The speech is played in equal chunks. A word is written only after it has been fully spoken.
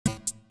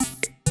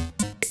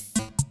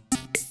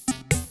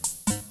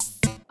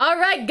All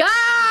right,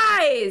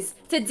 guys.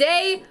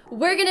 Today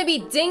we're gonna be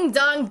ding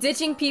dong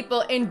ditching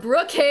people in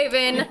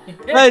Brookhaven.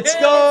 Let's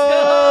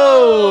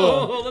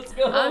go! Let's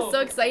go! I'm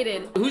so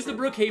excited. Who's the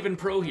Brookhaven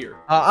pro here?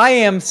 I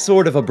am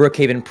sort of a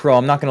Brookhaven pro.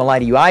 I'm not gonna lie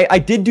to you. I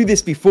did do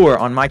this before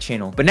on my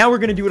channel, but now we're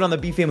gonna do it on the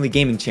B Family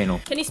Gaming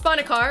channel. Can you spawn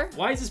a car?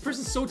 Why is this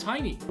person so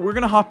tiny? We're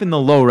gonna hop in the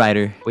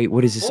lowrider. Wait,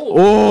 what is this?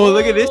 Oh. Oh,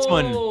 look at this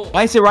one.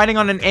 Why is it riding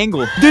on an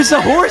angle? There's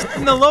a horse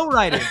in the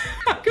lowrider.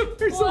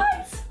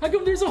 How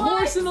come there's a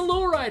horse in the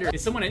lowrider?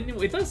 Is someone in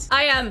with us?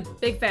 I am.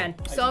 Big fan.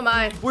 So am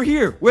I. We're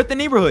here. We're at the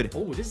neighborhood.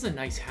 Oh, this is a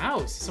nice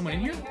house. Is someone in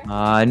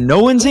here?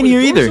 No one's in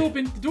here either.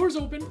 The door's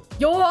open.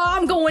 Yo,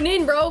 I'm going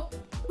in, bro.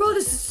 Bro,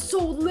 this is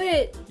so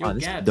lit. Yo,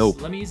 this is Gabs,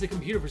 dope. let me use the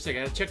computer for a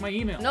second. I gotta check my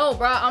email. No,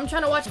 bro, I'm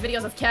trying to watch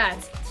videos of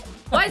cats.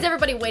 Why is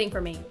everybody waiting for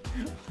me?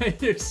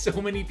 There's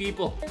so many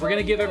people. We're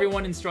gonna give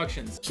everyone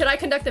instructions. Should I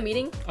conduct a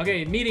meeting?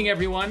 Okay, meeting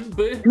everyone.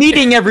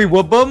 Meeting every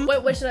whoop-bum.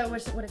 Wait, what is it?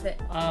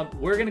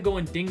 We're gonna go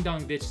and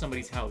ding-dong ditch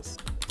somebody's house.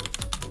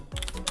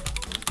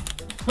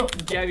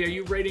 Gabby, are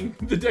you writing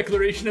the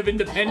Declaration of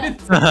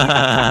Independence?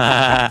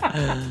 Guys!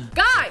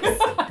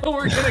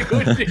 We're gonna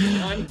go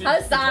ding-dong ditch.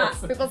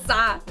 Huzzah! People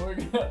saw.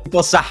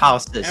 People saw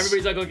houses.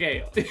 Everybody's like,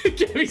 okay.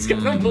 Gabby's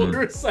got a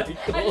motorcycle.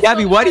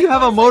 Gabby, why do you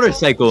have a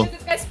motorcycle?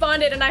 This guy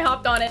spawned it and I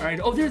hopped on it. All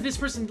right. Oh, there's this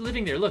person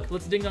living there. Look,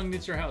 let's ding-dong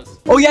ditch your house.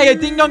 Oh yeah,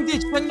 ding dong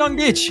ditch, ding dong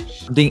ditch.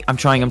 I'm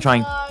trying.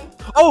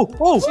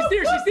 Oh.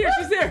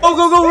 She's there.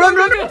 Go, run.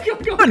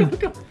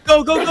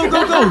 Go.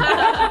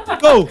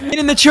 Go, get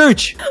in the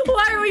church.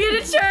 Why are we in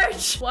a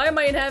church? Why am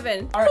I in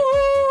heaven? All right.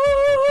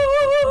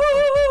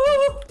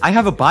 I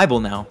have a Bible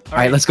now. All right,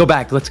 right. let's go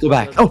back.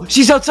 Oh,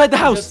 she's outside the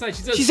house.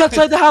 She's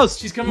outside the house.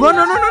 She's coming.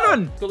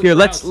 Run. Go look Here, for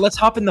the house. let's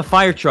hop in the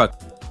fire truck.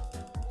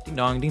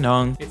 Ding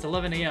dong. It's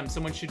 11 a.m.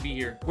 Someone should be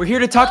here. We're here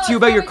to talk to you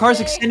about your car's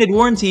extended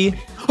warranty.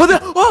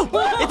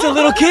 It's a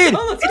little kid.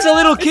 It's a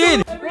little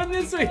kid. Run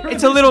this way.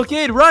 It's a little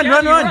kid. Run.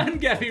 Run,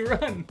 Gabby,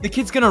 run. The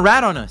kid's gonna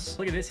rat on us.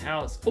 Look at this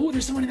house. Oh,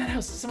 there's someone in that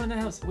house.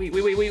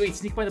 Wait.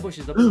 Sneak by the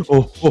bushes.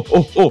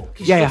 Oh.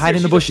 Yeah, hide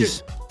in the She's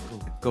bushes.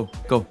 Go.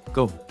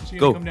 Is she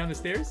gonna come down the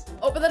stairs?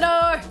 Open the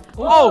door.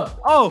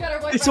 Oh.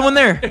 There's someone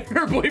there.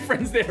 Her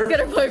boyfriend's there.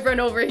 Get her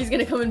boyfriend over. He's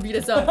gonna come and beat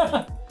us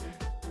up.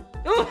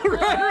 Oh, run.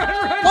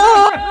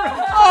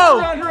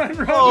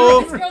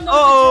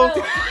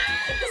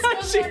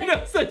 She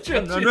knows the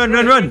drill.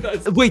 Run.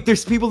 Wait,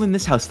 there's people in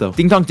this house though.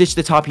 Ding dong ditch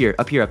the top here.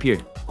 Up here.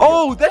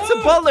 Oh, that's a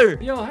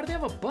butler. Yo, how do they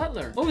have a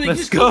butler? Oh, they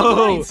Let's just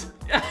go.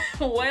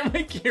 Why am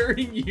I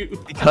carrying you?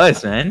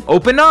 Because, man.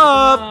 Open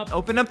up.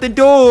 Open up the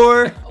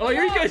door. Oh,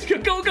 here you guys go.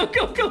 Go.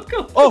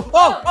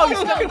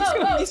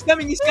 Oh, he's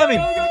coming.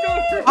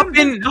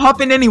 Go.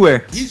 Hop in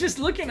anywhere. He's just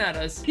looking at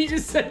us. He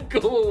just said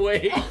go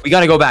away. We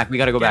gotta go back. We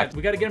gotta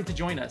get him to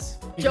join us.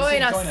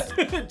 Join us.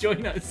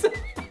 Join us.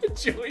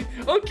 Join.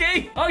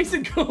 Okay. Oh, he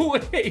said go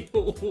away.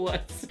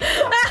 What?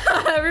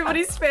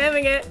 Everybody's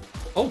spamming it.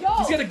 Oh,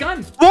 he's got a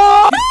gun.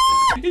 Whoa!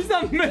 He's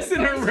not messing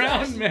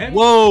around, man.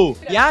 Whoa.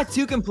 Yeah,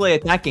 two can play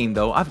at that game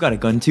though. I've got a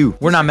gun too.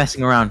 We're not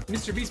messing around.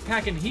 Mr. Beast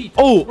packing heat.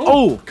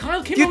 Oh.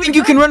 Kyle came Do you over think the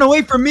you can back. run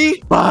away from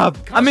me? Bob,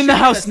 Kyle's I'm in the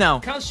shooting house at us. now.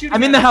 Kyle's shooting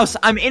I'm in at the us. house.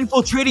 I'm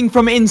infiltrating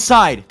from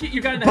inside. Get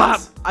your guy in the Bob,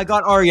 house. I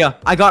got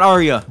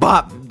Arya.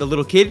 Bob, the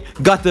little kid,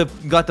 got the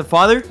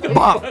father.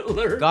 Bob,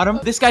 Butler. got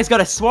him. This guy's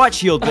got a SWAT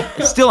shield,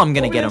 but still I'm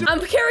gonna get him. I'm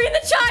carrying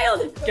the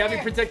child. Gabby,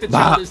 protect the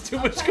Bob. child. There's too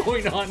much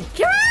going on.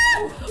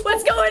 Karen,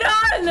 what's going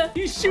on?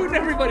 He's shooting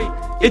everybody.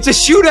 It's a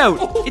shootout.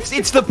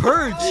 It's the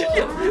purge.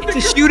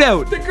 It's a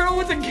shootout. The girl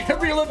with the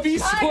Gabriella V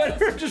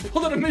sweater just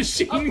pulled out a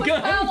machine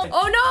gun.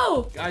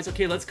 Oh no! Guys,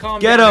 okay, let's calm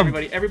Get down,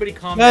 him. Everybody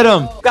calm Get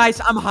down. him.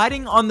 Guys, I'm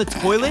hiding on the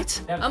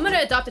toilet. I'm gonna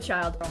adopt a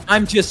child.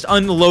 I'm just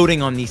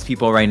unloading on these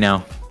people right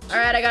now. All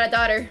right, I got a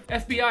daughter.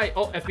 FBI.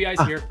 Oh,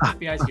 FBI's here.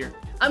 FBI's here.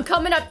 I'm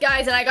coming up,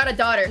 guys, and I got a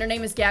daughter. Her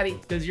name is Gabby.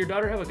 Does your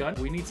daughter have a gun?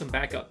 We need some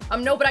backup.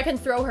 No, but I can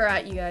throw her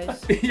at you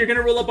guys. You're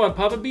gonna roll up on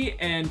Papa B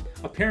and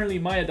apparently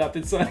my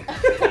adopted son.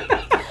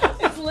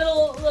 This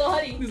little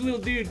honey. This little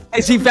dude.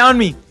 Guys, he found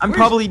me. I'm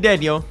probably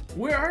dead, yo.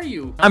 Where are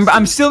you?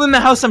 I'm still in the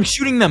house. I'm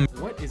shooting them.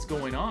 What is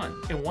going on?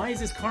 And why is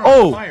this car on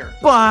Oh, fire?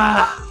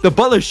 bah. The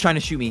butler's trying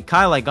to shoot me.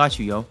 Kyle, I got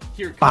you, yo.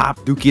 Here,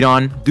 Bop. Duke it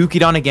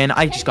on again.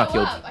 I just got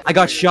killed. I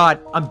got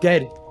shot. I'm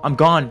dead. I'm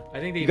gone. I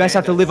think You guys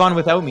have to live on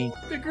without me.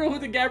 The girl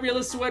with the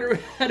Gabriella sweater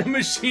had a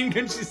machine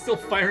gun. She's still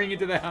firing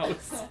into the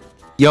house.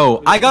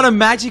 Yo, I got a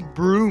magic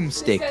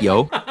broomstick,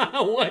 yo.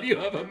 Why do you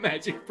have a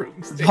magic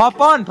broomstick? Hop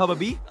on, Papa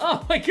B.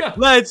 Oh my god.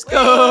 Let's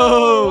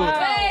go.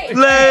 Wow.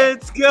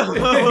 Let's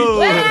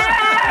go.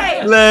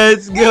 Hey!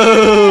 Let's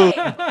go.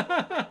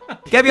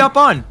 Gabby, hop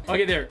on.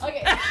 Okay, there.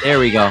 Okay. There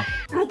we go.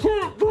 I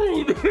can't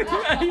breathe.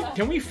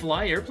 Can we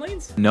fly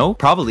airplanes? No,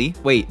 probably.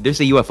 Wait, there's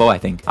a UFO, I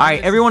think. All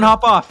right, everyone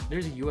hop off.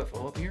 There's a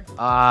UFO up here?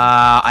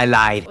 I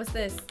lied. What's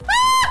this?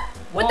 Ah!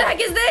 What the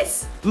heck is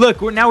this?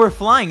 Look, now we're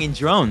flying in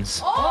drones.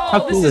 Oh, How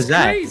cool this is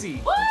that? Crazy.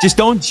 What? Just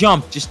don't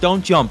jump. Just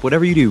don't jump.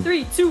 Whatever you do.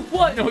 3, 2,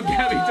 1. No,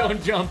 Gabby,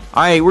 don't jump.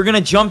 All right, we're gonna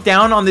jump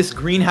down on this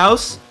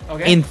greenhouse.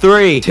 Okay. In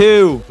 3,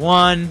 2,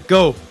 1,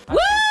 go. Woo!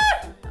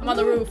 I'm on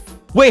the roof.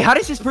 Wait, how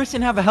does this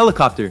person have a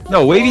helicopter?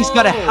 No, Wavy's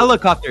got a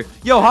helicopter.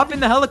 Yo, hop in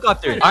the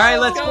helicopter. All right,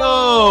 let's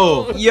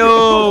go.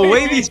 Yo,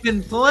 Wavy's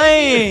been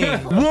playing.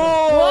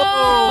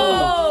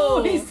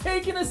 Whoa! He's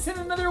taking us in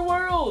another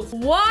world.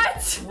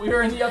 What?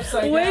 We're in the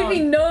upside down. Wavy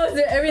knows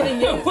where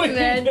everything is,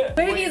 man.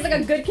 Wavy is like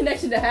a good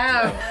connection to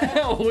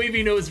have.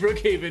 Wavy knows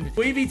Brookhaven.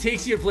 Wavy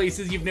takes you to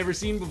places you've never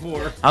seen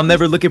before. I'll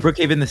never look at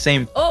Brookhaven the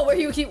same. Oh, where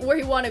we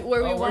want to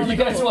Where go. you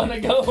guys want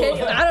to go?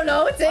 I don't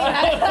know.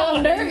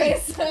 I'm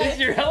nervous. It's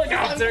your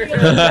helicopter.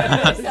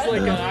 It's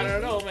like, I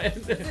don't know, man.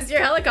 This is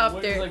your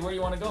helicopter. It's like, where do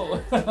you want to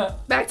go?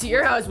 Back to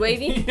your house,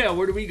 Wavy. Yeah,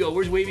 where do we go?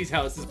 Where's Wavy's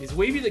house? Is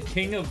Wavy the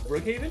king of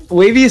Brookhaven?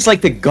 Wavy is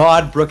like the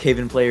god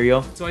Brookhaven player,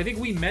 yo. So I think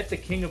we met the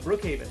king of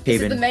Brookhaven.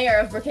 This is the mayor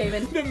of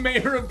Brookhaven. The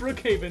mayor of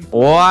Brookhaven.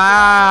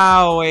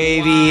 Wow,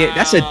 Wavy. Wow.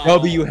 That's a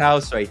W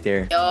house right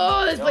there.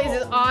 Yo, this place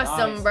is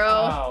awesome, nice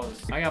bro.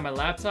 house. I got my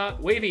laptop.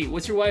 Wavy,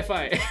 what's your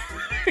Wi-Fi?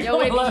 Yo,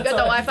 Wavy, you got the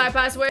Wi-Fi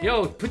password?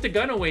 Yo, put the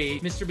gun away,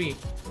 Mr. B.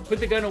 Put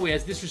the gun away.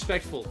 That's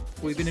disrespectful.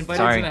 We've been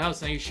invited to the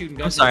house, now you're shooting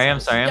guns. I'm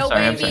sorry. Yo,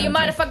 Wavy, you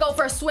mind if I go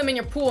for a swim in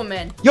your pool,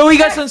 man? Yo, we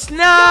got some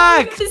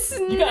snacks. The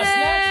snacks. You got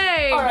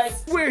snacks? All right,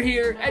 we're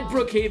here at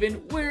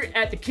Brookhaven. We're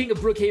at the king of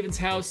Brookhaven's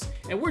house,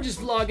 and we're just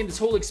vlogging this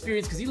whole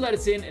experience because he let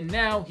us in, and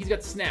now he's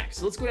got the snacks.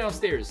 So let's go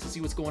downstairs to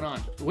see what's going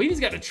on. Wavy's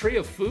got a tray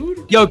of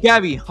food. Yo,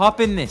 Gabby,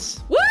 hop in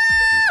this. Woo!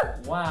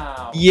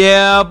 Wow.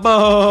 Yeah,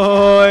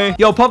 boy.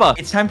 Yo, Papa,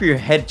 it's time for your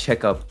head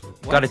checkup.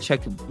 What? Gotta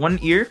check one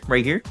ear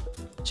right here.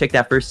 Check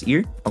that first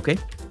ear. Okay.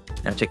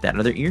 Now check that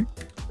other ear.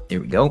 There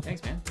we go.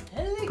 Thanks, man.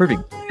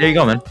 Perfect. There you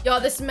go, man. Yo,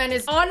 this man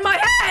is on my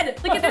head.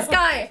 Look at this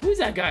guy. Who's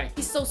that guy?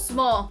 He's so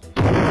small.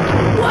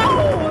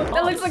 Whoa!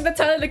 That looks like the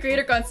Tyler the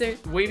Creator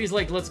concert. Wavy's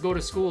like, let's go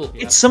to school.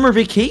 It's summer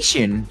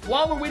vacation.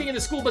 While we're waiting in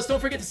the school bus, don't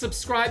forget to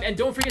subscribe and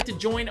don't forget to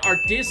join our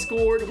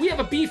Discord. We have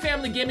a B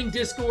Family Gaming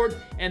Discord,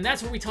 and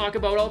that's where we talk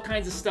about all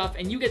kinds of stuff,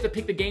 and you get to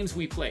pick the games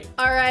we play.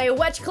 All right,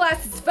 which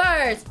class is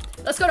first?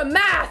 Let's go to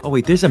math. Oh,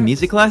 wait, there's a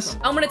music class?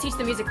 I'm gonna teach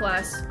the music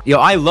class. Yo,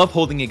 I love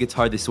holding a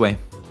guitar this way.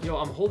 Yo,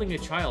 I'm holding a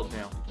child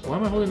now. Why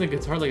am I holding the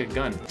guitar like a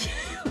gun?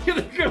 Look at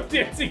the girl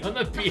dancing on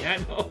the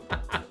piano.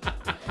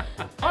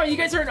 Oh, you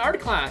guys are in art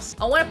class.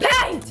 I wanna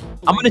paint.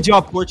 I'm gonna draw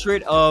a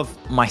portrait of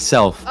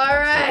myself. All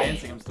right.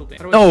 Dancing, I'm still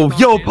dancing. Oh,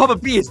 yo, Papa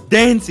B is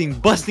dancing,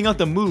 busting out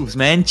the moves,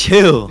 man.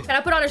 Chill. Can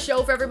I put on a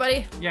show for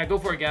everybody? Yeah, go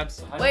for it,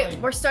 Gabs. Wait,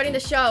 we're starting the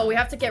show. We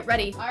have to get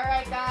ready. All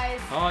right, guys.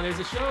 Oh, there's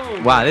a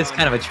show. Wow, this is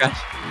kind of a trash.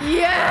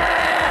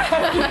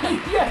 Yeah!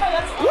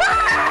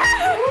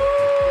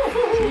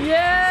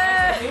 Yeah!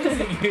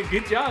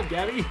 Good job,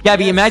 Gabby.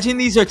 Gabby, imagine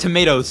these are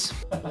tomatoes.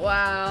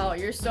 Wow,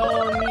 you're so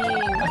mean.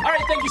 All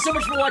right, thank you so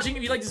much for watching.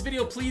 If you like this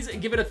video, please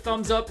give it a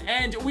thumbs up,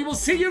 and we will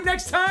see you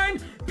next time.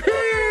 Peace!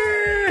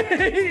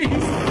 Hey,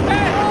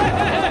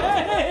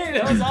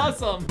 that was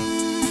awesome.